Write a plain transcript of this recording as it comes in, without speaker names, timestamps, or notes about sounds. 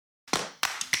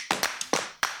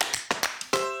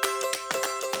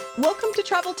Welcome to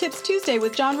Travel Tips Tuesday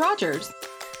with John Rogers.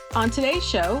 On today's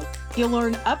show, you'll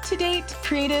learn up-to-date,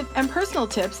 creative, and personal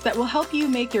tips that will help you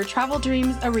make your travel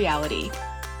dreams a reality.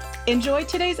 Enjoy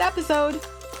today's episode.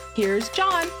 Here's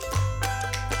John.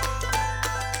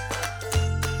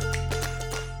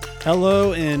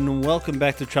 Hello and welcome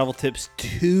back to Travel Tips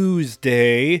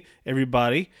Tuesday,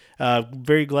 everybody.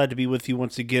 Very glad to be with you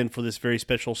once again for this very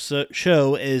special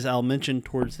show. As I'll mention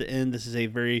towards the end, this is a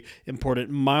very important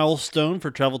milestone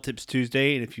for Travel Tips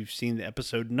Tuesday. And if you've seen the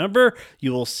episode number,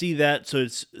 you will see that. So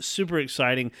it's super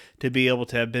exciting to be able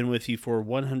to have been with you for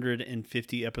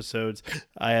 150 episodes.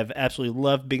 I have absolutely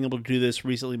loved being able to do this.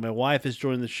 Recently, my wife has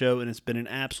joined the show, and it's been an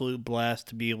absolute blast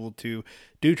to be able to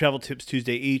do Travel Tips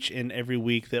Tuesday each and every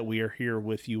week that we are here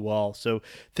with you all. So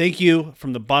thank you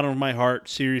from the bottom of my heart.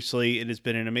 Seriously, it has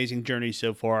been an amazing journey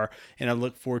so far, and I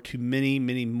look forward to many,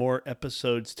 many more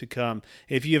episodes to come.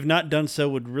 If you have not done so,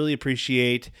 would really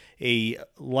appreciate a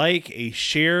like, a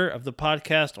share of the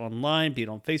podcast online, be it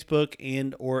on Facebook,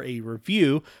 and or a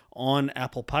review on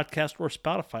Apple Podcast or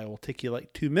Spotify. It will take you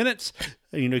like 2 minutes.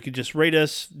 You can just rate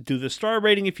us, do the star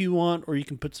rating if you want, or you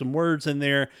can put some words in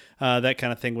there, that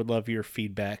kind of thing. Would love your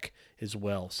feedback as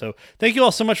well. So thank you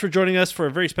all so much for joining us for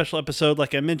a very special episode.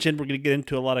 Like I mentioned, we're going to get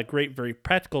into a lot of great, very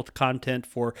practical content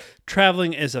for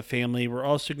traveling as a family. We're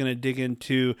also going to dig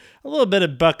into a little bit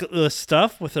of bucket list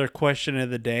stuff with our question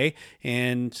of the day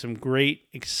and some great,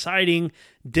 exciting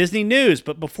Disney news.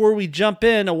 But before we jump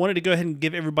in, I wanted to go ahead and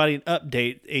give everybody an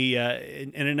update,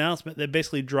 an announcement that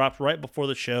basically dropped right before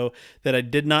the show that I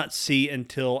did not see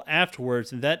until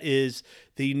afterwards, and that is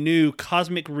the new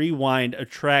Cosmic Rewind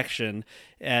attraction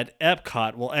at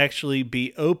Epcot will actually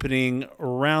be opening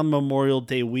around Memorial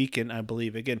Day weekend, I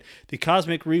believe. Again, the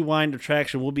Cosmic Rewind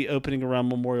attraction will be opening around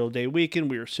Memorial Day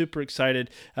weekend. We are super excited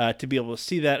to be able to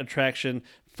see that attraction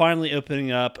finally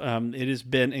opening up. It has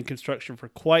been in construction for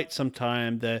quite some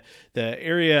time. The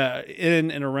area in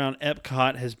and around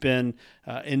Epcot has been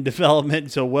in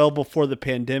development, so well before the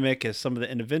pandemic, as some of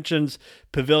the interventions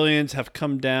pavilions have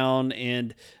come down,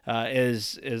 and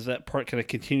as that part kind of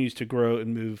continues to grow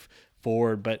and move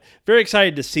forward. But very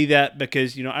excited to see that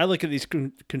because I look at these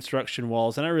construction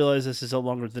walls and I realize this is no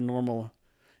longer the normal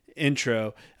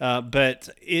intro, but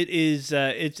it is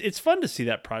it's fun to see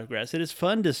that progress. It is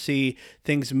fun to see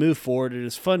things move forward. It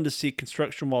is fun to see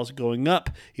construction walls going up,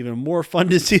 even more fun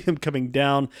to see them coming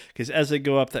down, because as they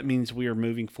go up, that means we are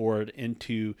moving forward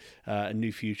into a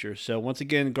new future. So once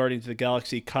again, Guardians of the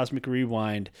Galaxy Cosmic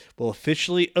Rewind will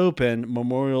officially open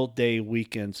Memorial Day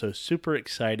weekend, so super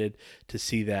excited to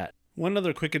see that. One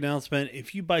other quick announcement.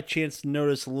 If you by chance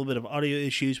notice a little bit of audio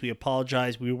issues, we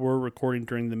apologize. We were recording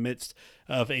during the midst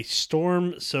of a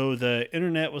storm, so the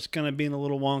internet was kind of being a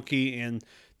little wonky, and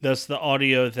thus the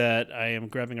audio that I am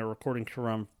grabbing a recording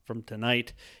from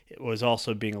tonight, it was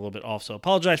also being a little bit off. So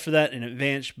apologize for that in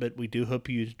advance, but we do hope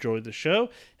you enjoyed the show,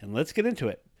 and let's get into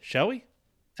it, shall we?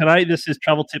 Tonight, this is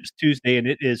Travel Tips Tuesday, and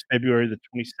it is February the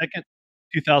 22nd,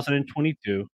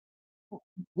 2022.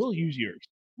 We'll use yours.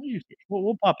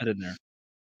 We'll pop it in there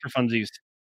for funsies.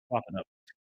 Pop it up.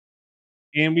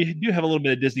 And we do have a little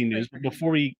bit of Disney news, but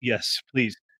yes,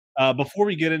 please. Before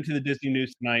we get into the Disney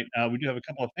news tonight, we do have a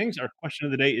couple of things. Our question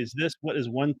of the day is this: what is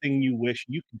one thing you wish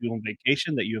you could do on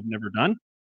vacation that you have never done?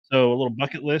 So a little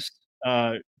bucket list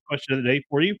question of the day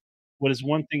for you. What is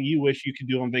one thing you wish you could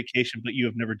do on vacation but you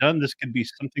have never done? This could be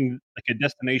something like a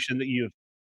destination that you have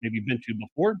maybe been to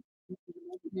before.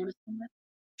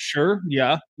 Sure,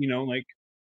 yeah, like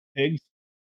pigs,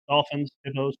 dolphins,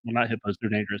 hippos. Well, not hippos; they're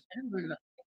dangerous.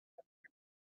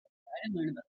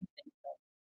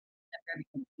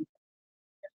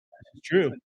 It's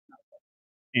true.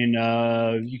 And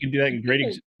you can do that in Great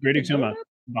Exuma,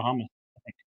 Bahamas. I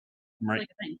think I'm right.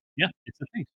 Yeah, it's a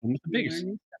thing. One with the biggest.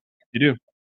 You do.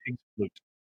 Pigs flute.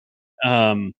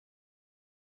 Um,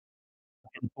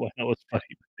 well, that was funny,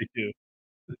 but they do.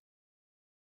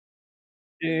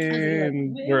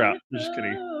 And we're out. I'm just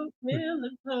kidding.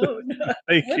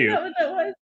 Thank you.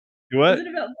 You what? Was it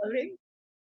about voting?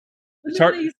 It's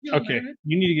hard. Okay,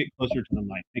 you need to get closer to the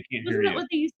mic. They can't hear Isn't that you. what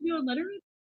they used to do on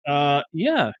Letterman?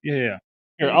 Yeah. Here,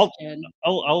 I'll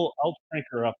crank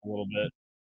her up a little bit.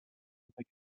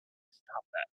 Stop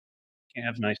that. Can't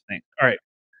have nice things. All right.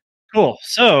 Cool.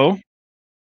 So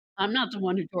I'm not the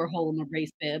one who tore a hole in my race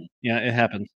bib. yeah, it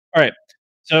happens. All right.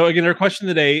 So again, our question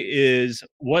today is: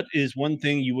 what is one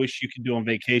thing you wish you could do on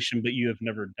vacation but you have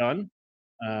never done?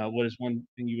 What is one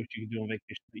thing you wish you could do on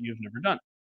vacation that you have never done?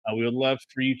 We would love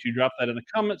for you to drop that in the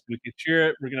comments. We can share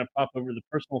it. We're going to pop over the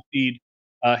personal feed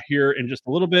here in just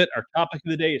a little bit. Our topic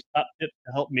of the day is top tips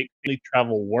to help make family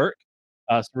travel work.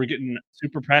 So we're getting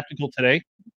super practical today.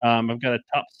 I've got a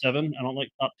top 7. I don't like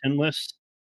top 10 lists.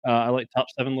 I like top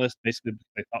 7 lists basically because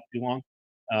they talk too long,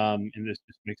 and this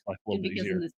just makes life a little And bit because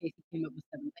easier. in this case, you came up with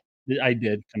 7 things. I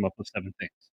did come up with 7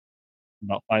 things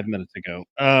about 5 minutes ago.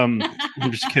 I'm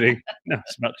just kidding. No,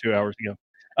 it's about 2 hours ago.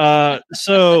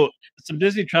 So some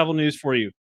Disney travel news for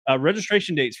you.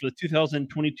 Registration dates for the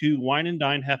 2022 Wine and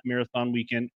Dine Half Marathon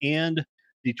Weekend and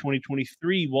the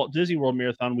 2023 Walt Disney World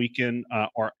Marathon Weekend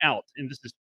are out, and this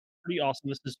is pretty awesome.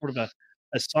 This is sort of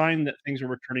a sign that things are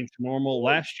returning to normal.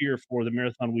 Last year for the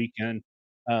marathon weekend,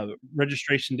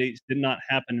 registration dates did not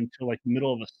happen until like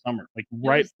middle of the summer, like It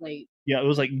right. was late. Yeah, it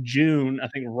was like June, I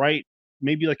think, right,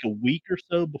 maybe like a week or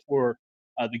so before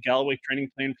the Galloway training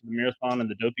plan for the marathon and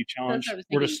the Dopey That's Challenge what I was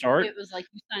were to thinking. start. It was like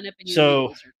you sign up and you So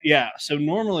immediately start. yeah, so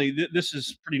normally this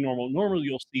is pretty normal. Normally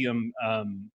you'll see them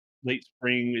late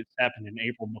spring. It's happened in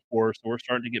April before, so we're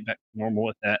starting to get back to normal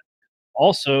with that.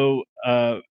 Also,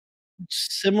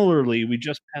 similarly, we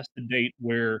just passed the date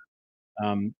where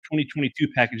 2022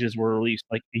 packages were released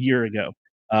like a year ago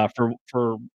for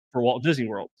Walt Disney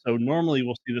World. So normally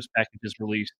we'll see those packages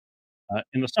released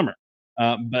in the summer,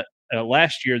 but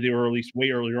last year they were released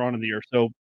way earlier on in the year. So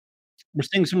we're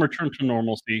seeing some return to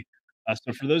normalcy.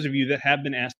 So for those of you that have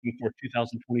been asking for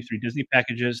 2023 Disney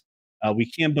packages, we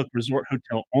can book resort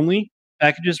hotel only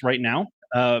packages right now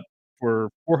for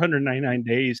 499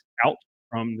 days out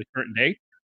from the current day.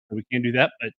 So we can do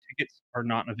that, but tickets are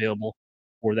not available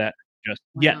for that just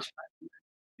Why yet. not?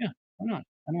 Yeah, why not?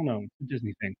 I don't know. It's a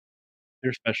Disney thing.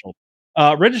 They're special.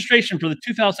 Registration for the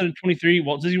 2023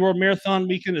 Walt Disney World Marathon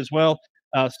Weekend as well.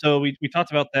 So we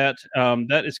talked about that.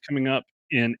 That is coming up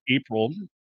in April,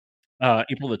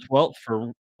 April the 12th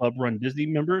for Club Run Disney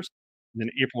members, and then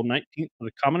April 19th for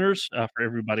the commoners. For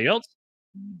everybody else,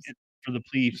 and for the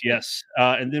plebes, yes.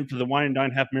 And then for the Wine and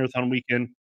Dine Half Marathon Weekend,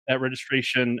 that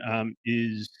registration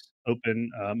is open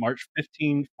March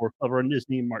 15th for Club Run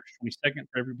Disney, March 22nd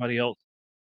for everybody else.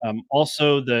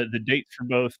 Also, the dates for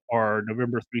both are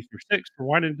November 3 through 6 for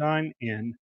Wine and Dine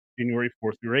and January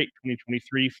 4 through 8,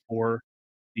 2023 for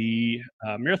the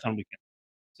marathon weekend.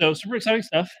 So super exciting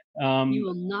stuff. You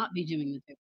will not be doing the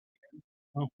tip.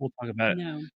 Well, we'll talk about it.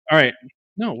 No. All right.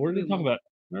 No, we're going We to talk won't. about it.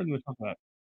 We're going to talk about it.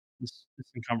 This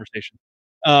in conversation.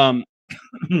 I'm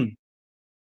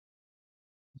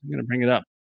going to bring it up.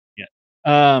 Yeah.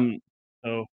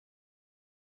 So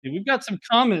we've got some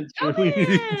comments here we need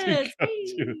to Comments! go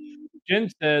to. Jen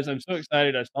says, "I'm so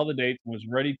excited. I saw the dates and was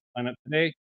ready to sign up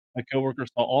today. My coworker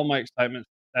saw all my excitement,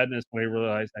 sadness when I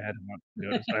realized I had a month to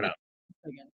go to sign up."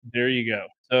 Okay. There you go.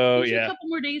 So Gives you a yeah, couple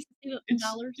more days to save up some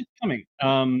dollars. it's coming. It's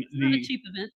not a The cheap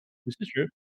event. This is true.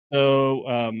 So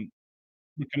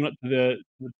we're coming up to the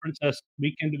Princess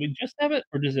weekend. Do we just have it,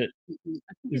 or does it? I think Is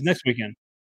it's next weekend?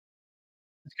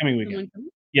 It's coming the weekend. one coming.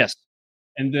 Yes.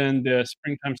 And then the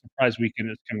springtime surprise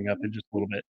weekend is coming up in just a little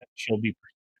bit. She'll be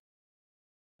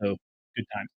so good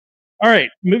times. All right,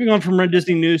 moving on from Red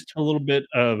Disney news to a little bit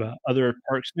of other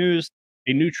parks news.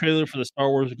 A new trailer for the Star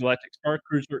Wars Galactic Star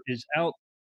Cruiser is out.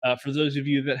 For those of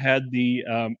you that had the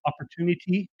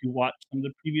opportunity to watch some of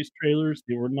the previous trailers,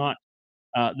 they were not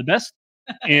the best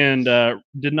and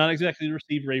did not exactly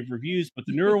receive rave reviews. But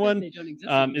the newer one They don't exist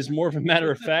is anymore. more of a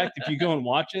matter of fact. If you go and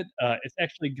watch it, it's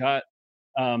actually got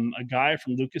a guy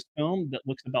from Lucasfilm that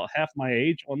looks about half my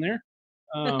age on there.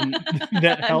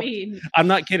 That I helped. mean, I'm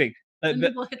not kidding. some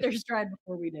people hit their stride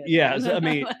before we did. Yeah, so, I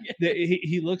mean,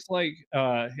 he looks like.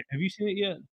 Have you seen it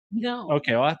yet? No.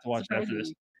 Okay, I'll have to watch it after this.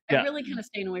 Surprisingly. Yeah. I'm really kind of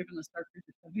staying away from the Star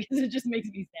Cruiser stuff because it just makes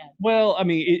me sad Well, I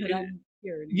mean, that I'm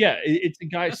here. yeah, it's a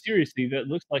guy seriously that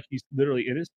looks like he's literally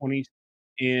in his 20s,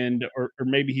 and or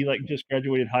maybe he like just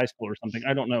graduated high school or something.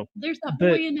 I don't know. There's that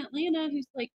But- boy in Atlanta who's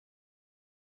like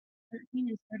 13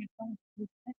 and started college.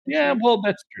 Yeah, well,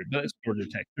 that's true. But that's Georgia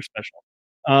Tech. They're special.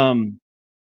 I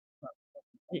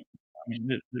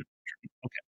mean,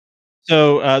 okay.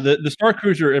 So the Star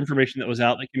Cruiser information that was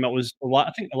out that came out was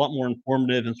I think a lot more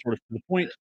informative and sort of to the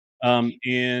point.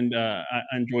 And I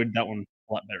enjoyed that one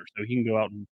a lot better. So you can go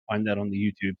out and find that on the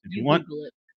YouTube if you want. Google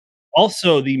it.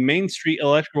 Also, the Main Street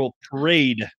Electrical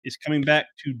Parade is coming back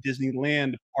to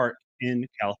Disneyland Park in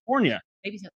California.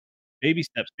 Baby steps. Baby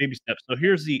steps, baby steps. So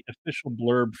here's the official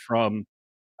blurb from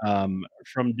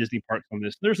Disney Parks on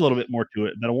this. There's a little bit more to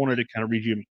it, but I wanted to kind of read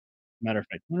you. Matter of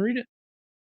fact, you want to read it?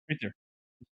 Right there.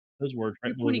 Those words right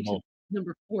You're below the pointing to bulb.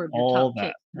 number 4 of your All top that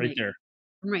tips, right there.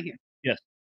 I'm right here. Yes.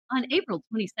 On April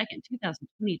 22nd,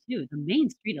 2022, the Main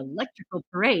Street Electrical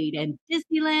Parade and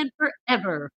Disneyland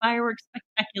Forever Fireworks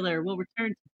Spectacular will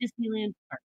return to Disneyland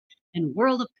Park, and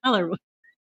World of Color will.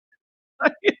 I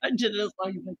did it as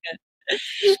long as I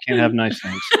Just can't have nice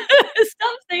things. could.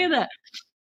 Stop saying that.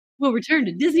 will return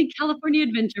to Disney California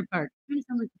Adventure Park. Trying to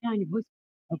sound like the guy in your voice.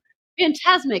 Okay.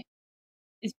 Fantasmic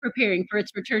is preparing for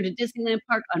its return to Disneyland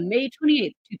Park on May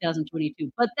 28th,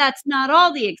 2022. But that's not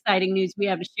all the exciting news we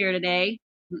have to share today.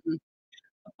 Mm-mm.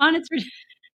 Upon its return,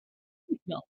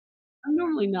 well, I'm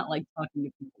normally not like talking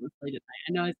to people this late at night.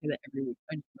 I know I say that every week.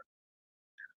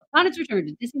 Upon its return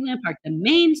to Disneyland Park, the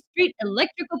Main Street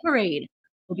Electrical Parade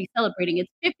will be celebrating its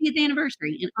 50th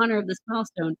anniversary. In honor of this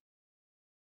milestone,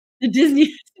 the Disney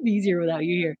it's easier without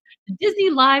you here. The Disney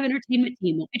Live Entertainment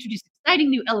team will introduce exciting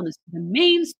new elements to the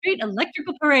Main Street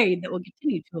Electrical Parade that will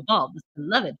continue to evolve this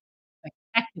beloved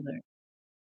spectacular.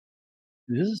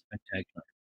 This is spectacular.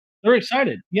 They're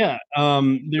excited. Yeah.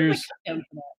 There's Down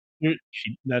for that.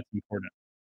 that's important.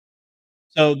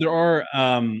 So there are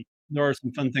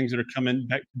some fun things that are coming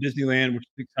back to Disneyland, which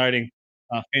is exciting.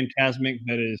 Phantasmic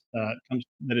that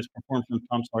is performed from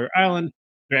Tom Sawyer Island.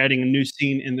 They're adding a new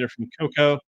scene in there from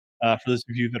Coco. For those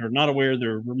of you that are not aware,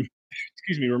 they're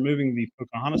removing the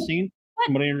Pocahontas scene.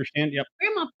 From what I understand, yep.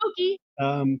 Grandma Pokey.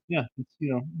 Yeah, it's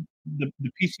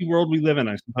the PC world we live in,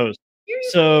 I suppose.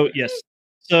 Seriously? So yes.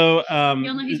 So Y'all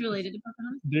know he's related to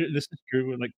Pocahontas? this is true.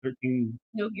 We're like 13.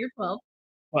 No, you're 12.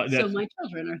 Well, So my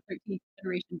children are 13th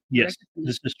generation. yes,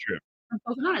 descendants this is true. from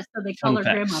Pocahontas, so they Fun call her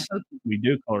facts. Grandma Pokey. We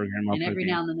do call her Grandma And every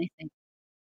Pokey. now and then they say,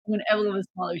 when Evelyn was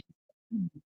smaller, she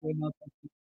said, Grandma Pokey.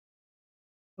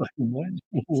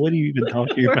 What are you even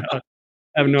talking about?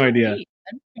 I have no idea.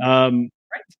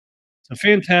 So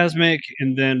Phantasmic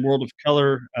and then World of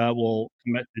Color will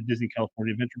come at the Disney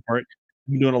California Adventure Park.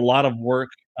 I've been doing a lot of work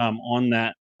on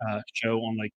that show,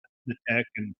 on like the tech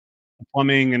and the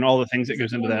plumbing and all the things that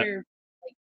goes into that.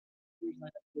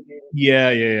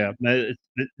 Yeah.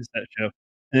 It's that show.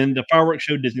 And the fireworks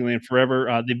show, Disneyland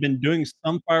Forever. They've been doing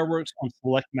some fireworks on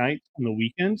select nights on the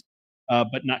weekends,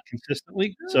 but not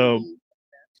consistently. So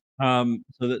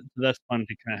that's fun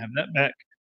to kind of have that back.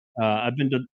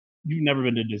 You've never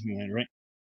been to Disneyland, right?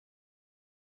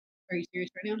 Are you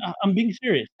serious right now? I'm being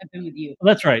serious. I've been with you. Oh,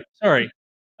 that's right. Sorry.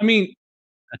 I mean,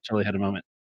 I totally had a moment.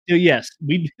 So yes,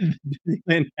 we did the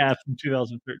Disneyland Pass in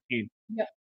 2013. Yeah.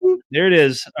 There it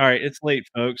is. All right, it's late,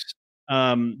 folks.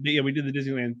 But yeah, we did the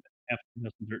Disneyland Pass in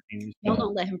 2013. Y'all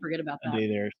don't let him forget about A that. day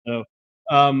there. So,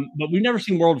 but we've never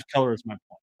seen World of Color. Is my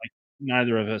point. Like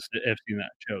neither of us have seen that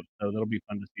show, so that'll be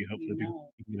fun to see. Hopefully, we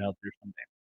can get out there someday.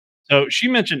 So she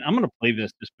mentioned, I'm going to play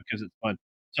this just because it's fun.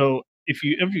 So if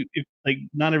like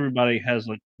not everybody has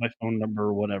like my phone number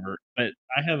or whatever, but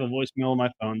I have a voicemail on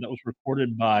my phone that was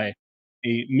recorded by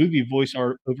a movie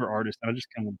over artist, and I just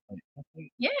kind of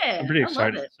play. Yeah. I'm pretty I love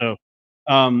excited. it.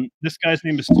 So this guy's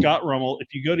name is Scott Rummel.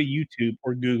 If you go to YouTube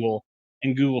or Google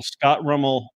Scott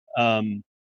Rummel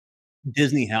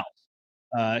Disney House,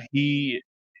 he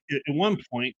at one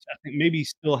point, I think maybe he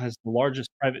still has the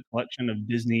largest private collection of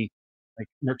Disney like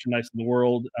merchandise in the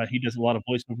world. He does a lot of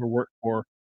voiceover work for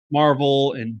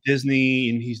Marvel and Disney,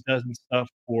 and he's done stuff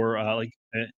for like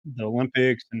the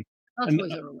Olympics and, That's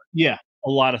voiceover work. yeah, a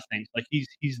lot of things. Like he's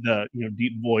the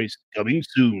deep voice coming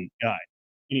soon guy.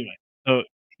 Anyway, so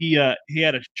he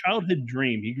had a childhood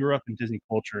dream. He grew up in Disney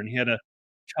culture, and he had a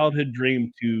childhood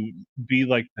dream to be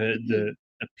like the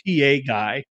PA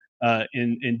guy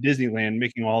in Disneyland,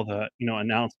 making all the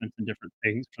announcements and different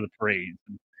things for the parades.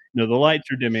 And, the lights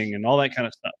are dimming and all that kind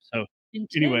of stuff. So In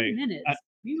 10 anyway, minutes,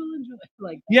 we will enjoy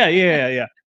like yeah,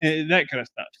 that kind of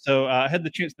stuff. So I had the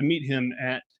chance to meet him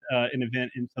at an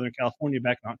event in Southern California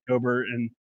back in October, and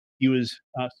he was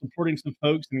supporting some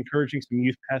folks and encouraging some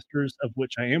youth pastors, of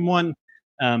which I am one,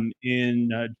 in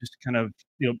just kind of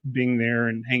being there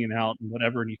and hanging out and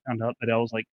whatever. And he found out that I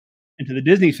was like into the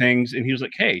Disney things, and he was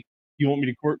like, "Hey, you want me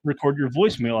to record your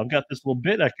voicemail? I've got this little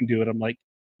bit I can do it." I'm like,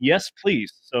 "Yes,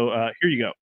 please." So here you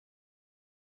go.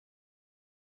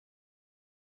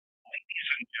 Ladies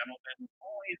and gentlemen,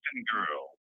 boys and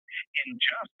girls, in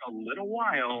just a little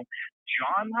while,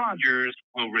 John Rogers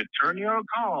will return your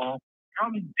call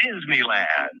from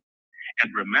Disneyland.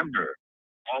 And remember,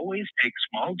 always take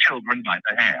small children by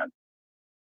the hand.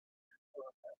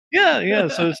 Yeah.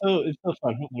 So it's so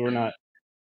fun. Hopefully we're not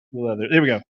there we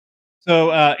go.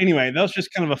 So anyway, that was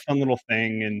just kind of a fun little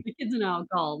thing, and the kids and I'll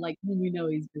call like when we know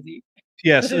he's busy.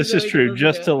 yes, this is true.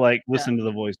 Just to like Yeah. listen to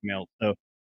the voicemail. So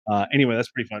anyway, that's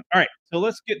pretty fun. All right, so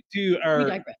let's get to We our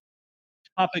digress.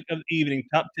 topic of the evening: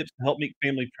 top tips to help make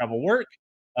family travel work.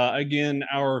 Again,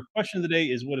 our question of the day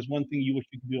is: what is one thing you wish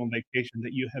you could do on vacation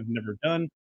that you have never done?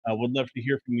 Would love to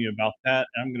hear from you about that.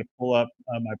 I'm going to pull up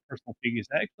my personal figures.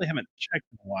 I actually haven't checked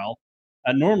in a while.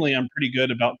 Normally, I'm pretty good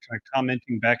about kind of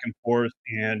commenting back and forth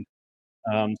and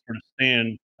sort of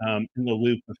staying in the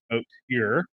loop with folks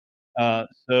here.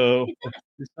 So It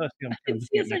this does, I can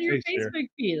see us on your Facebook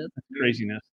feed.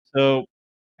 Craziness. So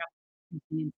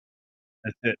Mhm.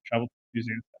 that's it. Travel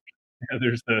Tuesday. Yeah,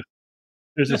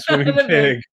 there's a swimming The big-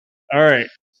 pig. All right.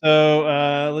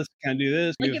 So let's kind of do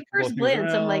this. Like move at a couple first of things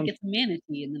glance, I'm like, around. it's a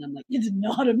manatee, and then I'm like, it's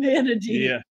not a manatee.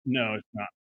 Yeah, no, it's not.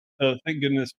 So thank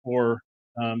goodness for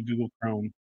Google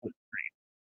Chrome. It's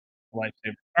free, a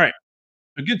lifesaver. All right,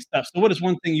 so good stuff. So what is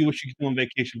one thing you wish you could do on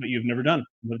vacation but you've never done?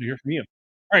 I'd love to hear from you.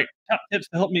 All right, top tips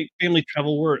to help make family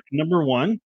travel work. Number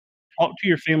one, talk to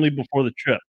your family before the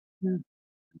trip. Mm.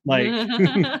 Like,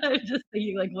 Just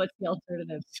thinking, like, what's the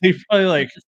alternative? so you're probably like,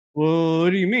 Just- well, what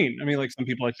do you mean? I mean, like some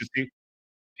people like to take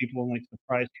people on like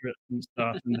surprise trips and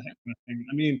stuff and that kind of thing.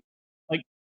 I mean, like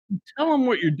tell them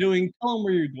what you're doing, tell them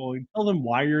where you're going, tell them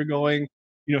why you're going.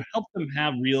 Help them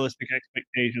have realistic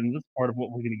expectations. That's part of what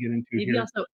we're going to get into Maybe here.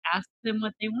 also ask them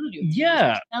what they want to do. instead of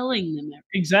Yeah, just telling them everything.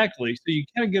 exactly. So you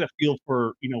kind of get a feel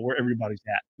for where everybody's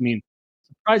at. I mean,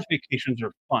 surprise vacations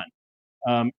are fun.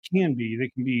 Can be they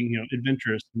can be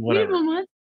adventurous and We did whatever. one once.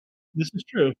 This is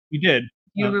true. We did.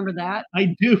 Do you remember that? I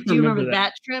do Do you remember remember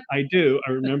that trip? I do.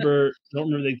 I remember. Don't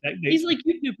remember the exact date. He's like,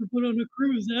 you've never been on a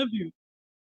cruise, have you?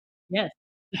 Yes.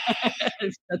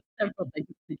 That's several things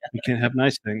together. You can't have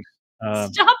nice things.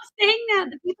 Stop saying that.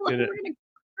 The people are Get it. going to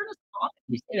turn us off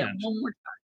if you say that can't. one more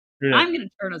time. You're I'm going to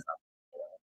turn us off.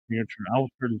 Your turn. I'll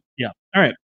turn. Yeah. All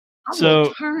right. I So-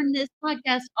 will turn this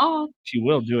podcast off. She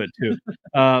will do it too.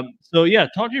 So yeah,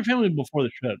 talk to your family before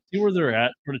the trip. See where they're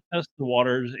at. Sort of test the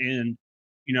waters and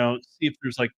see if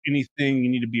there's like anything you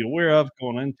need to be aware of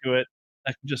going into it.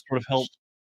 That can just sort of help.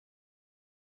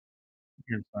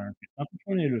 You're siren. Not the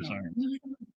tornado siren.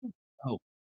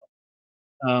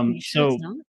 Are you sure So it's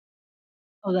not?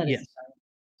 Oh, that is. yes.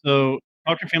 So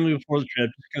talk to your family before the trip.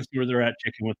 Just kind of see where they're at,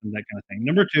 check in with them, that kind of thing.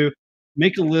 Number two,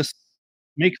 make a list.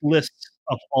 Make lists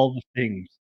of all the things.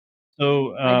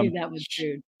 So I do that with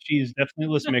food. she's definitely a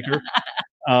list maker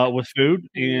with food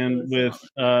I make a and list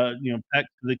with pack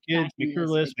for the kids. Packing Make her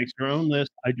list, list, makes her own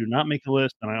list. I do not make a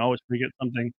list, and I always forget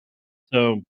something.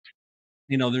 So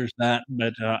there's that.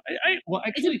 But well,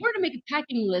 It's actually, important to make a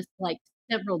packing list like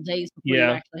several days before you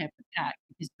Yeah. actually have to pack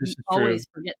because This you is true. always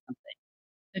forget something.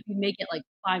 If you make it like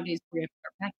 5 days before you have to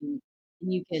start packing,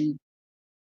 then you can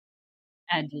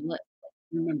add to the list. Like,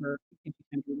 remember, if you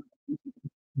can remember.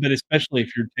 but especially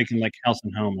if you're taking like house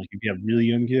and home, like if you have really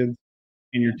young kids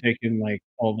and you're taking like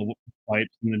all the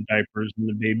wipes and the diapers and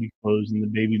the baby clothes and the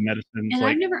baby medicines, And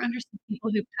like I've never understood people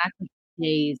who pack like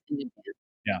days in advance.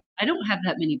 Yeah. I don't have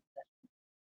that many possessions.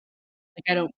 Like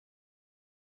I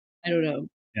don't know.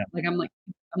 Yeah. Like I'm like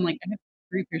I have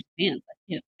 3 pairs of pants. I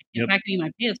can't Yep. pack any of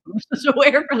my pants, but I'm supposed to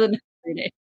wear for the next 3 days.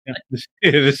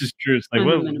 yeah, this is true. It's like, I'm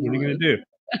a what are you gonna do?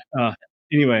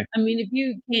 Anyway, I mean, if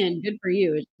you can, good for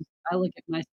you. It's just I look at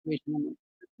my situation. I'm like,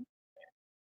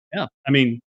 yeah. I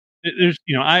mean, there's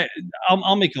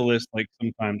I'll make a list like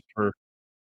sometimes for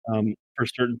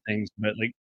certain things, but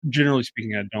like generally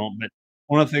speaking, I don't. But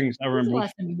one of the things I when's the remember,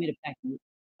 last time you made a packing list?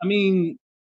 I mean,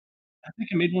 I think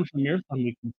I made one for marathon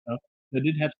week and stuff. I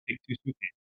did have to take 2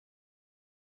 suitcases,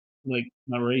 like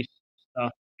my race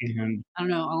stuff and I don't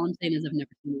know. All I'm saying is I've never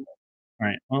seen it. all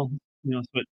right. Well, that's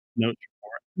what notes are for.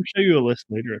 I'll show you a list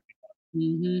later if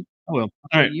Mm-hmm. I will. All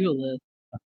Show right. you a list.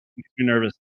 Makes me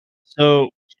nervous. So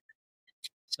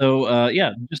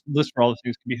yeah, just a list for all the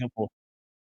things can be helpful.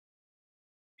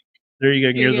 There you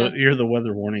go. There you You're the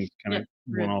weather warnings kind of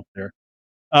Yep, going right. off there.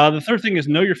 The third thing is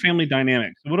know your family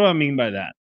dynamics. So what do I mean by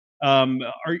that?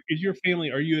 Is your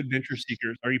family? Are you adventure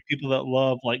seekers? Are you people that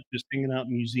love like just hanging out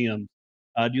in museums?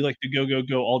 Do you like to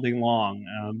go all day long?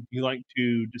 Do you like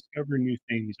to discover new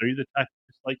things? Are you the type that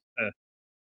just like to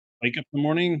wake up in the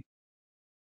morning,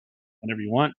 whenever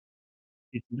you want,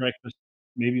 eat some breakfast,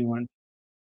 maybe lunch?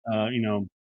 You know,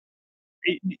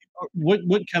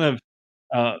 what kind of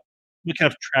uh, what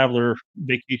kind of traveler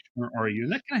vacationer are you?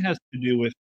 And that kind of has to do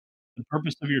with the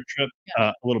purpose of your trip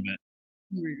a little bit.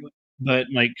 But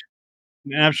like,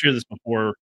 and I've shared this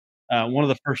before. One of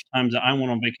the first times that I went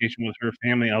on vacation with her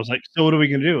family, I was like, "So what are we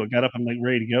gonna do?" I got up, I'm like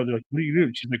ready to go. They're like, "What are you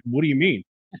doing?" She's like, "What do you mean?"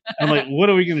 I'm like, "What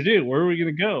are we gonna do? Where are we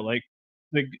gonna go?" Like,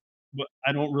 but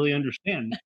I don't really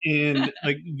understand. And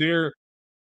like their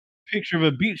picture of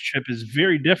a beach trip is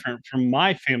very different from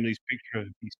my family's picture of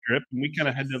a beach trip, and we kind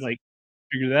of had to like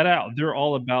figure that out. They're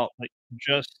all about like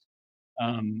just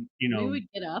We would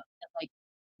get up at like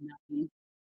 9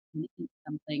 and eat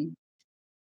something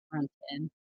around 10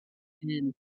 and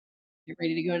then get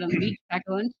ready to go down the beach, pack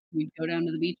a lunch. We'd go down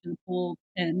to the beach in the pool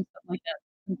 10, something like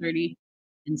that, 10:30,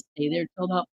 and stay there till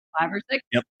about 5 or 6.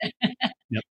 Yep.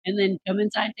 Yep. And then come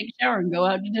inside, take a shower, and go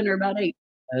out to dinner about 8.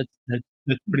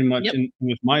 that's pretty much. Yep. And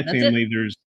with my That's it. family,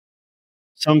 there's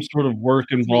some sort of work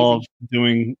involved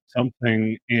doing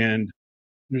something, and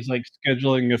there's like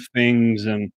scheduling of things,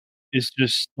 and it's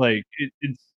just like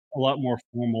it's a lot more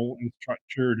formal and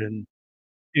structured. And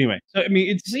anyway, so I mean,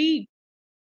 it's We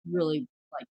really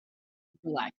like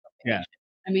relax on yeah, vacation.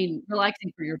 I mean,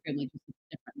 relaxing for your family just is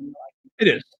different than relaxing for it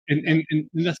me. is, and Like,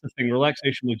 and that's the thing.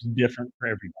 Relaxation looks different for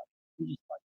everybody. we just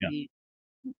like Yeah, to be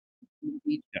on the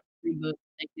beach, yeah. read books,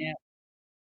 take naps,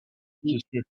 It's eat. just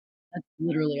true. That's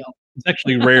literally all. It's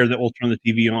actually rare that we'll turn the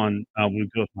TV on when we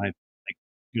go with my like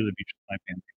go to the beach with my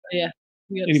family Yeah,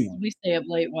 we anymore. we stay up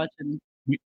late watching.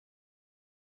 We,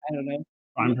 I don't know.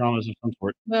 crime dramas of some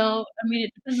sort. Well, I mean,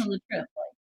 it depends on the trip.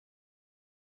 Like,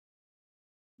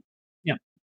 Yeah.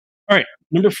 All right.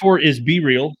 Number 4 is be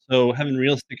real. So having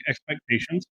realistic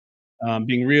expectations,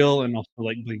 being real, and also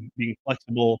like being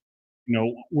flexible.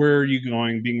 Where are you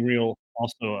going? Being real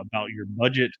also about your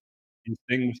budget and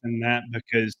staying within that,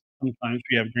 because sometimes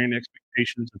we have grand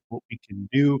expectations of what we can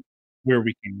do, where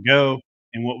we can go,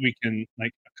 and what we can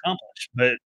like accomplish.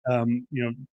 But um, you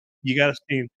know, you got to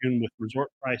stay in tune with resort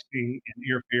pricing and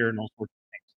airfare and all sorts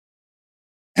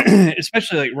of things.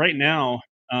 Especially like right now,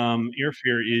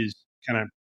 airfare is kind of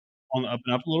on the up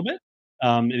and up a little bit.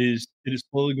 It is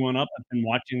slowly going up. I've been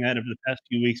watching that over the past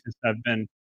few weeks as I've been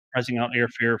pricing out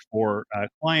airfare for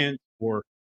clients, for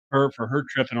her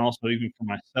trip, and also even for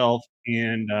myself.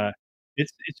 And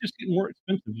it's just getting more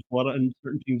expensive. There's a lot of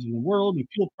uncertainties in the world, and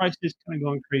fuel prices kind of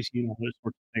going crazy, and all those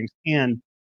sorts of things. And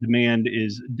demand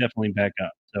is definitely back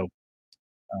up. So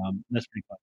that's pretty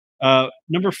fun.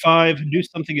 Number 5, do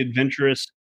something adventurous.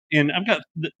 And I've got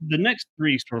the next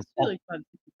three sort of it's really fun.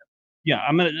 yeah,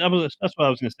 that's what I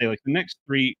was gonna say, like, the next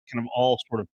 3 kind of all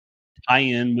sort of tie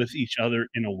in with each other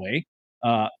in a way.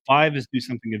 5 is do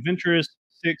something adventurous,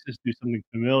 6 is do something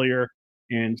familiar,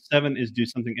 and 7 is do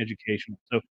something educational.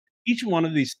 So, each one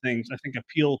of these things, I think,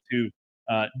 appeal to,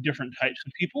 different types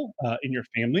of people, in your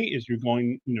family as you're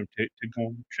going, to go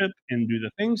on the trip and do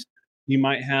the things. You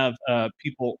might have,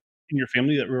 people in your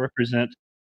family that represent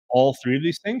all 3 of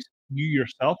these things. You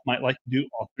yourself might like to do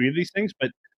all 3 of these things,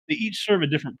 but they each serve a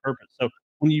different purpose. So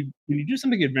when you do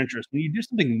something adventurous, when you do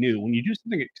something new, when you do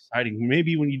something exciting,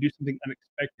 maybe when you do something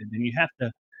unexpected, then you have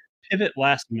to pivot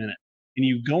last minute and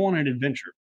you go on an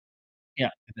adventure. Yeah,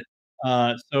 pivot.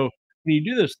 So when you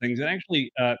do those things, it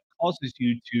actually causes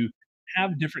you to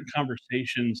have different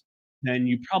conversations than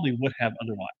you probably would have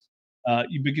otherwise.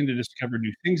 You begin to discover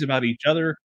new things about each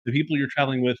other, the people you're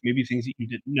traveling with, maybe things that you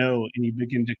didn't know, and you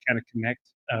begin to kind of connect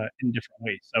in different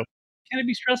ways. So, can it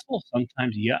be stressful?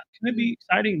 Sometimes, yeah. Can it be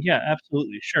exciting? Yeah,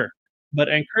 absolutely, sure. But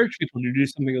I encourage people to do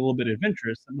something a little bit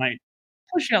adventurous that might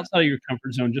push you outside of your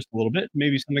comfort zone just a little bit,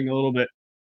 maybe something a little bit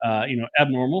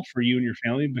abnormal for you and your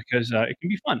family, because it can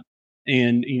be fun.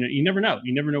 And you never know.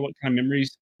 You never know what kind of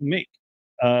memories you make.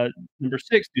 Uh, Number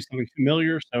 6, do something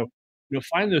familiar. So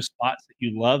find those spots that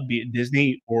you love, be it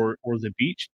Disney or the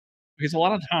beach, because a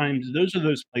lot of times those are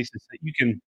those places that you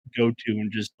can go to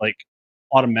and just like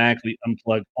automatically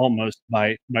unplug almost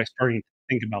by starting to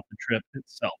think about the trip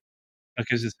itself,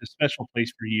 because it's a special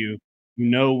place for you.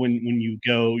 When you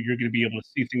go, you're going to be able to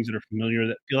see things that are familiar,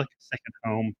 that feel like a second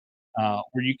home,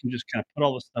 where you can just kind of put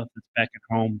all the stuff that's back at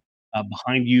home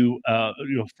behind you,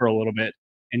 for a little bit,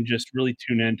 and just really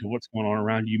tune in to what's going on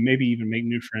around you. Maybe even make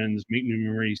new friends, make new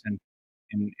memories, and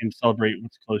celebrate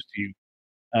what's close to you.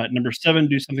 Number 7,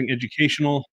 do something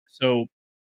educational. So,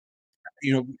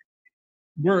 you know,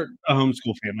 we're a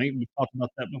homeschool family. We've talked about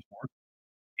that before,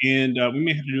 and we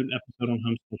may have to do an episode on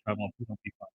homeschool travel. I think that'll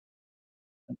be fun.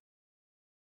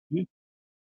 Yeah,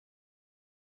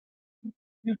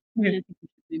 yeah, I mean, okay. I think we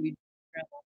should maybe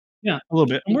travel Yeah, a little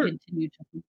bit. And and we're continue to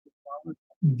move forward.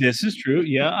 This is true.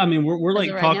 Yeah, I mean, we're As of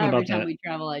like right talking now, every about time that. we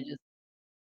travel, I just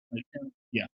Like, don't.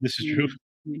 yeah, this is I true.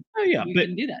 mean, Oh yeah, you but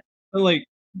can do that. like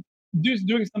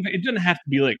doing something. It doesn't have to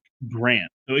be like grand.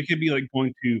 So it could be like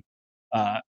going to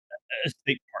uh, a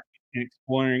state park and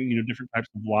exploring, different types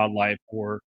of wildlife,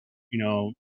 or you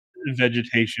know,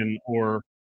 vegetation, or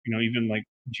even like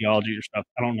geology or stuff.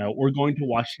 I don't know. Or going to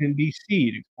Washington D.C.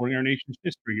 and exploring our nation's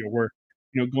history, or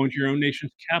going to your own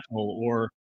nation's capital, or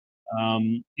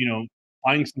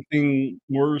finding something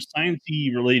more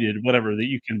sciencey related, whatever that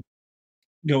you can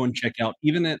go and check out.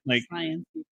 Even at like, Science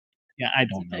yeah, I is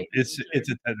a don't know. technical It's term.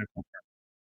 a technical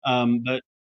term. But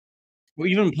well,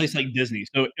 even a place like Disney.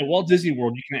 So at Walt Disney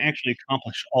World, you can actually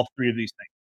accomplish all 3 of these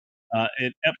things.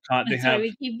 At Epcot, they That's why have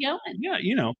we keep going. yeah,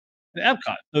 at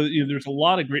Epcot. So there's a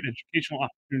lot of great educational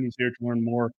opportunities there to learn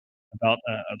more about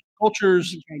You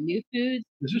cultures. can try new foods,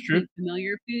 This you is can true. eat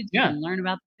familiar foods, you Yeah, can learn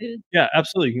about the food. yeah,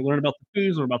 absolutely. You can learn about the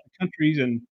foods, learn about the countries,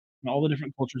 and all the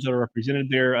different cultures that are represented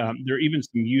there. There are even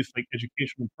some youth like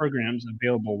educational programs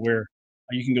available where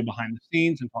You can go behind the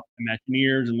scenes and talk to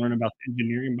Imagineers and learn about the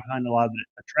engineering behind a lot of the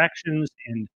attractions.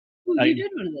 And Oh, uh, you did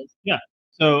one of those. yeah,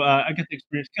 so I got the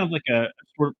experience, kind of like a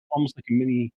sort of almost like a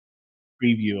mini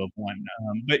preview of one.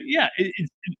 But yeah,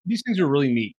 these things are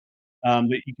really neat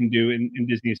that you can do, and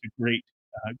Disney is a great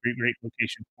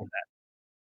location for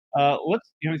that.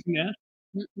 You have anything to add?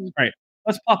 Mm-mm. All right,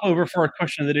 let's pop over for our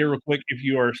question of the day real quick. If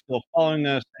you are still following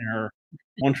us and our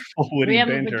wonderful We witty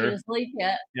haven't put you banter, to sleep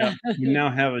yet. yeah, we now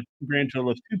have a grand total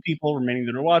of 2 people remaining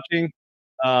that are watching.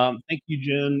 Thank you,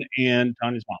 Jen and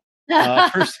Tanya's mom.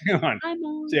 First thing on. Hi,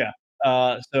 Mom. So yeah,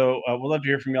 we'd love to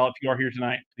hear from y'all. If you are here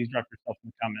tonight, please drop yourself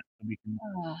in the comments so we can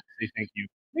say thank you.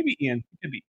 Maybe Ian, it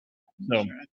could be. So, all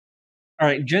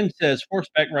right, Jen says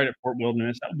horseback ride at Fort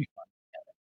Wilderness. That would be fun.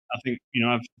 I think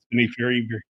it's been a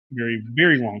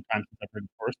very long time since I've ridden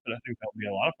a horse, but I think that would be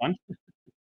a lot of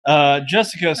fun.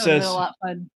 Jessica That would've been says, a lot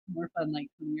fun, more fun like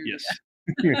some years yes,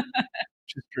 ago.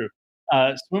 which is true.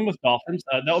 Swim with dolphins.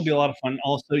 That would be a lot of fun.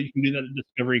 Also, you can do that at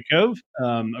Discovery Cove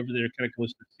over there, kind of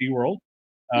close to SeaWorld.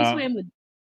 We swam with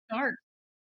sharks.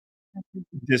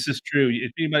 This is true.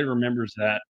 If anybody remembers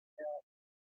that,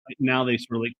 like now they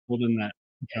sort of like pulled in that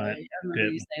Yeah, I giant remember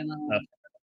pit you saying that and one. stuff.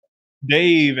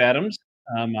 Dave Adams,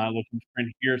 looking for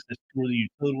friend here, says tour the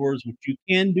utility tours, which you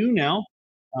can do now.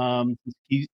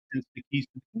 Since the Keys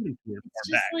to the Kingdom tour is It's far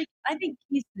just back. like I think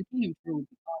Keys to the Kingdom tour would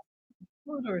be awesome.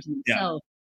 Corridors in Yeah. itself.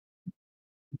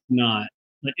 Not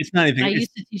like it's not anything. I It's,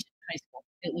 used to teach in high school.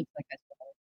 It looks like high school.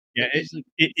 yeah, It just looks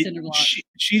cinder block.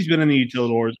 she's been in the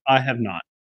utility tours. I have not.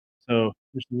 So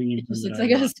there's something you've It just done looks that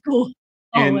like I've a not. school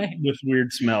all the And way. with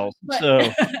weird smells. But,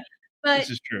 So but this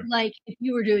is true. like if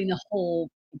you were doing the whole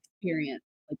experience,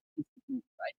 like Keys to the Kingdom,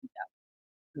 right?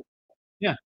 That.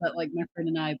 Yeah. But like my friend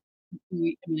and I I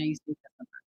used to do that.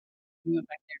 We went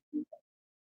back there.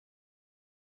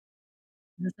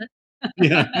 Is this it?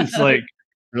 Yeah, it's like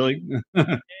really.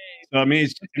 So I mean,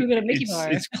 Let's go get a Mickey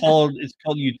bar. it's called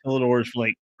utilidors for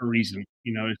like a reason.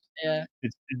 Yeah.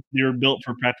 They're built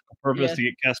for practical purpose Yeah. to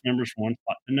get cast members from one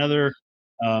spot to another,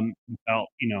 without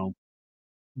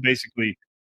basically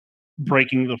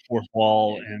breaking the fourth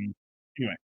wall. Yeah. And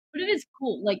anyway, But it is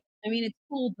cool. Like, I mean, it's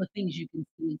cool the things you can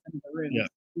see in some of the rooms Yeah.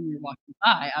 when you're walking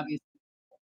by, obviously.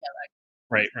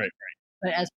 right.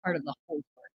 But as part of the whole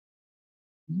story.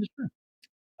 This is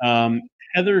true.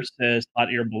 Heather says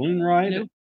hot air balloon ride.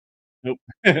 Nope.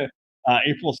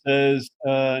 April says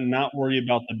not worry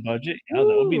about the budget. Yeah, that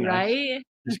would be Ooh, nice. right?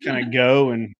 Just kind of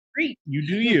go and Great. you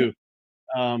do you.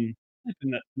 In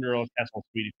that Cinderella Castle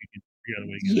Suite, if you could figure out a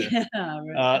way to get there. Yeah.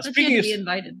 Right. I thought Speaking you of had to be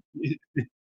invited.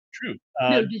 true.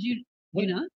 No, did you? what?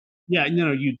 You not? Yeah,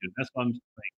 no, you do. That's why I'm just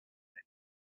like,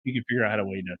 you can figure out how to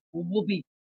way to. Well, we'll be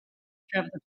Travel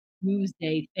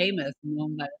Tuesday famous and we'll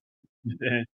invite.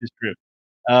 It's true.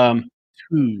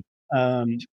 Two. There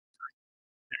you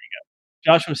go.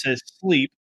 Joshua says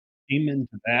sleep. Amen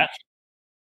to that.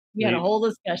 We had a Wait. whole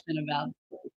discussion about.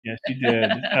 Yes, you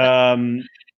did.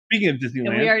 Speaking of And we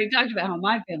Disneyland, already talked about how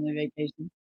my family vacation.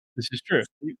 this is true.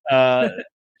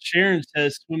 Sharon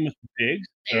says swim with the pigs.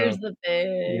 So, There's the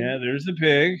pig. yeah, there's the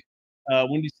pig.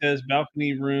 Wendy says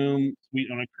balcony room, suite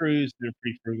on a cruise. They're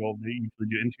pretty frugal. They usually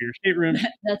do interior stateroom.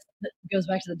 That goes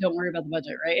back to the don't worry about the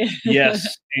budget, right?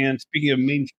 Yes. And speaking of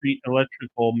Main Street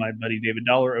Electrical, my buddy David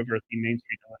Dollar over at the Main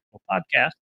Street Electrical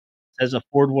podcast says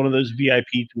afford one of those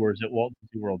VIP tours at Walt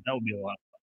Disney World. That would be a lot of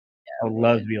fun. I would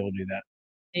love to be able to do that.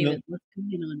 David, let's come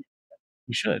in on it.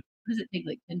 We should. What does it take?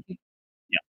 Like 10 people?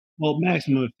 Well,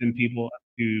 maximum of 10 people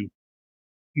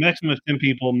maximum of 10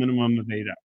 people, minimum of 8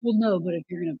 hours. Well, no, but if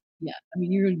you're gonna, I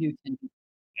mean, you're gonna do 10 people.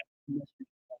 Yeah. Unless you're-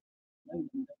 I don't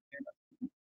care about people.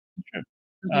 Sure.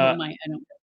 Some people might. I don't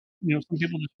care. Some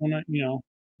people just want to,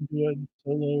 do a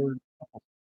solo or couple.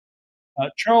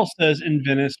 Charles says in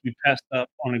Venice, we passed up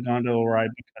on a gondola ride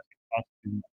because it cost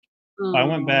too much. If I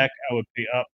went Aw. back, I would pay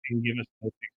up and give us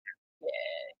both the experience.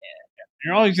 Yeah.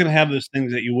 You're always going to have those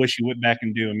things that you wish you went back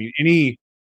and do. I mean, any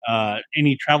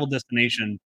travel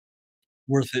destination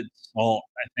worth its salt,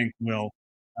 I think, will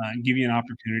give you an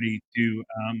opportunity to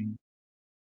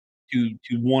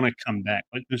want to come back,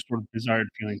 like those sort of desired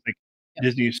feelings, like Yep.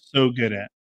 Disney is so good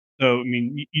at. So, I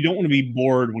mean, you don't want to be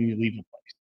bored when you leave a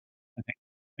place. I think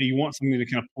you want something to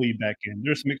kind of pull you back in.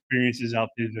 There's some experiences out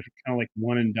there that are kind of like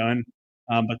one and done,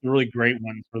 but the really great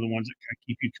ones are the ones that kind of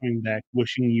keep you coming back,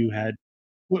 wishing you had,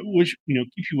 keep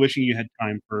you wishing you had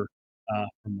time for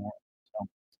more.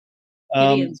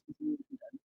 So, Gideon's was really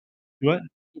good. what?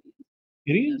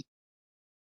 Gideon's.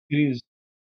 Gideon's.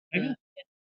 Yeah.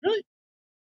 Really?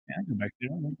 Yeah, I go back there.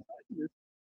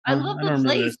 I love I the don't remember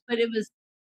place, but it was.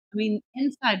 I mean,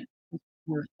 inside was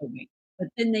worth the wait, but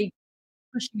then they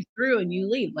push you through and you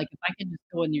leave. Like if I could just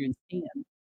go in there and stand,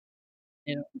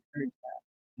 they don't encourage that.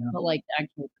 Yeah. But like the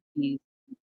actual cookies,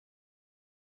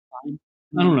 fine.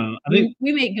 I don't know. I think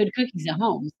We make good cookies at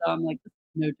home, so I'm like, this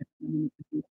is no different than the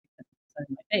cookies that side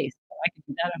of my face. But I could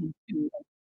do that at home too. Like,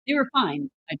 they were fine.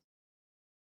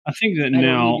 I think that I don't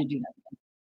now. need to do that again.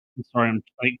 I'm sorry,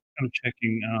 I'm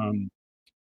checking.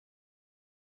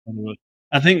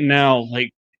 I think now,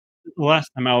 like the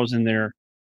last time I was in there,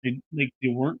 they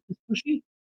weren't as pushy.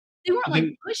 They weren't I like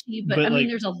think- pushy, but, but I like- mean,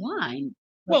 there's a line.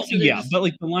 Well, So yeah, there's- but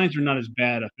like the lines are not as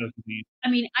bad. I feel like these. I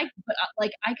mean, I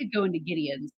could go into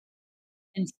Gideon's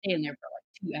and stay in there for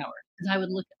like 2 hours because I would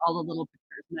look at all the little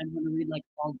pictures and I'd want to read like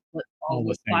all All the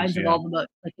the things, lines of yeah. all the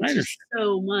books. Like I it's just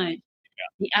so much.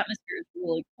 The atmosphere is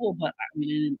really cool, but I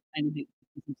mean, I know they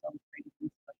keep themselves crazy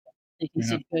and stuff like that. They can Yeah.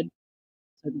 sit good.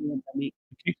 So do the ones I make.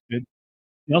 The cake's good.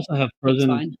 They also have It's frozen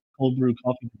fine. cold brew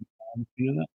coffee.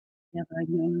 You know that? Yeah, but I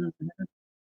know another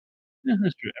Yeah,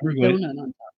 that's true. Everybody. donut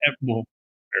on top. Well,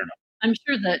 I'm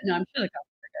sure the coffees are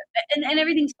good, and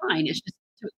everything's fine. It's just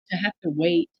to have to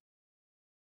wait,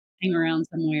 hang around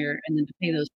somewhere, and then to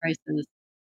pay those prices.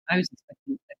 I was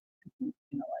expecting,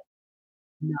 like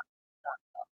not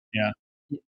Yeah.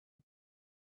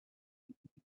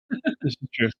 this is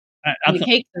true. I And the thought,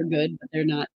 cakes are good, but they're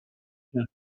not. Yeah.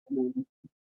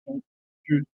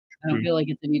 True. I don't True. feel like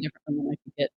it's any different from what I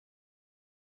could get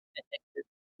at a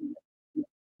You're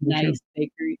true. nice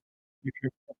bakery. You're true.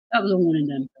 That was a one and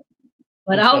done.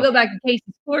 But What's I'll that? go back to Casey's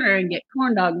Corner and get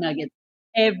corn dog nuggets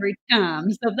every time.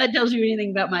 So if that tells you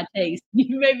anything about my taste,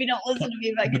 you maybe don't listen to me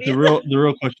if I But can. the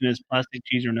real question is plastic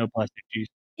cheese or no plastic cheese.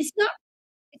 It's not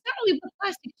really the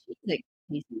plastic cheese that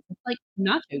Casey's. It's like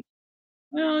nacho.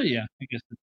 Well, yeah, I guess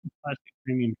it's plastic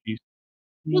premium cheese.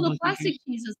 Well, No the plastic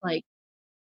cheese is like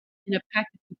in a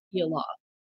packet to peel off.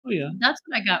 Oh yeah. That's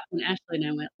what I got when Ashley and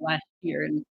I went last year,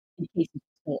 and Casey's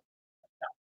still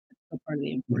part of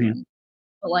the emporium.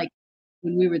 But like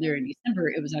when we were there in December,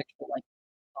 it was actually like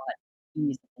hot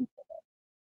cheese.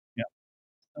 Yeah.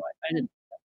 So I didn't.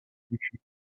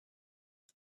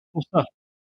 Cool stuff.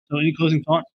 So, any closing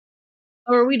thoughts?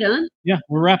 Oh, are we done? Yeah,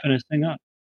 we're wrapping this thing up.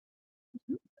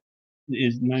 It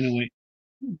is 9:08.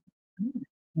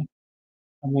 Yeah.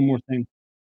 One more thing.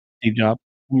 Steve Jobs.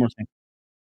 One more thing.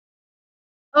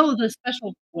 Oh, the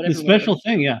special whatever. The special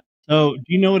thing, yeah. So, do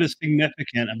you know what is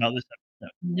significant about this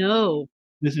episode? No.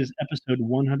 This is episode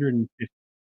 150.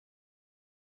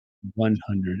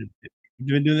 150. We've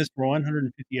been doing this for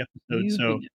 150 episodes. You've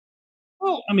So, been-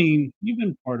 well, I mean, you've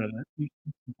been part of it. You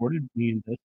supported me in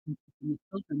this you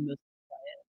children must-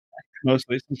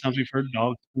 mostly. Sometimes we've heard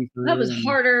dogs come through. That was and-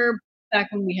 harder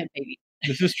back when we had babies.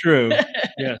 This is true.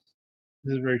 Yes,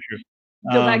 this is very true.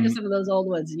 Go back to some of those old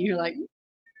ones, and you're like,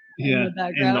 Yeah, the and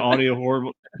background. the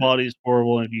audio quality is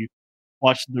horrible. And if you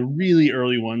watch the really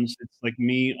early ones, it's like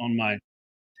me on my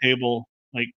table,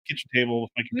 like kitchen table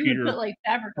with my we computer would put like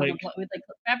fabric on the like- we'd like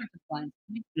put fabric on blinds.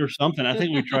 or something. I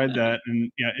think we tried that,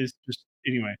 and yeah, it's just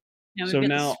anyway. Now we've So got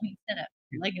now- the sweet setup,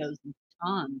 Legos and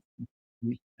Tons,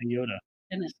 And Yoda.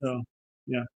 and it's So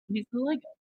these the Lego.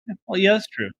 well, yeah, that's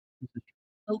true.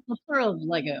 The plural of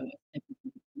Lego is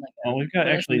technically Lego. Well, we've got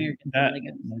But us actually Americans that. say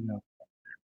Legos. Lego.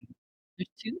 There's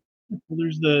two. Well,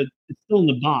 there's it's still in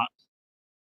the box.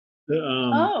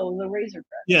 The Razor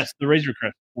Crest. Yes, the Razor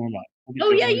Crest form box. We'll get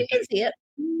Oh to yeah, it you can see it.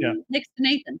 Yeah. Next to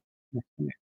Nathan.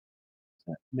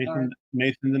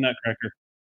 Nathan the Nutcracker.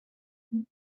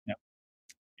 Yeah.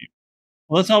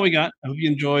 Well, that's all we got. I hope you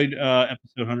enjoyed episode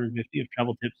 150 of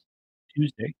Travel Tips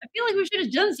Tuesday. I feel like we should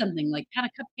have done something like had a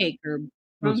cupcake or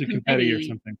from Rose confetti or confetti.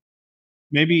 something.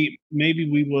 Maybe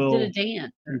we will Did a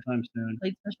dance or sometime soon.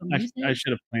 played special music. I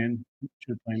should have planned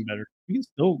better. You can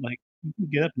still you can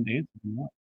get up and dance if you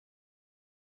want.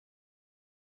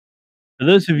 For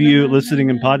those of you listening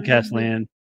in podcast land,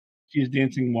 she's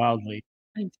dancing wildly.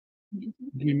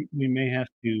 We may have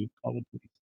to call the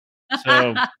police.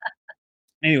 So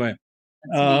anyway,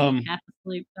 That's me, half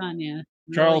asleep, Tanya.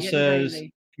 Charles getting says,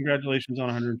 crazy. congratulations on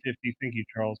 150. Thank you,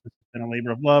 Charles. This has been a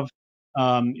labor of love.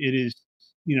 It is,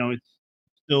 it's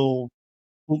still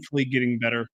hopefully getting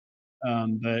better.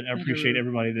 But I appreciate Better.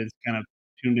 everybody that's kind of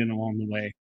tuned in along the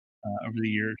way over the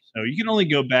years. So you can only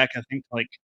go back, I think, to like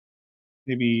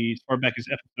maybe as far back as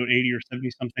episode 80 or 70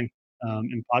 something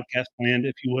in podcast land,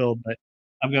 if you will. But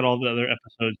I've got all the other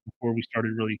episodes before we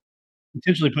started really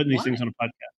intentionally putting these Why? things on a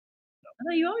podcast. I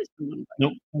thought you always put them on.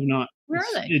 Nope, I'm not. Where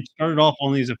are they? It started off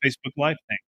only as a Facebook Live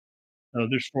thing. So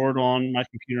they're stored on my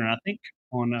computer and I think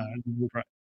on Google Drive.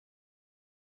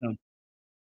 So,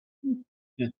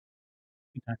 yeah.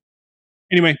 Good time.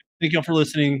 Anyway, thank y'all for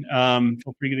listening.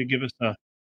 Feel free to give us a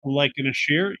like and a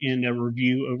share and a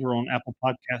review over on Apple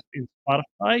Podcasts and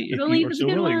Spotify if But only you if are it's so a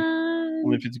good willing. one.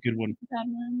 Only if it's a good one. Bad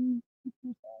one.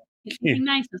 It's Yeah. nothing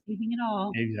nice, it's anything at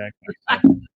all. Exactly.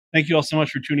 So, thank you all so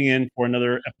much for tuning in for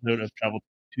another episode of Travel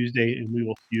Tuesday, and we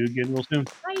will see you again real soon.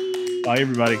 Bye. Bye,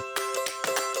 everybody.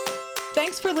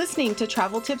 Thanks for listening to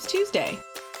Travel Tips Tuesday.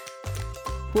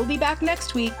 We'll be back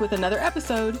next week with another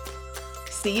episode.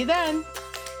 See you then.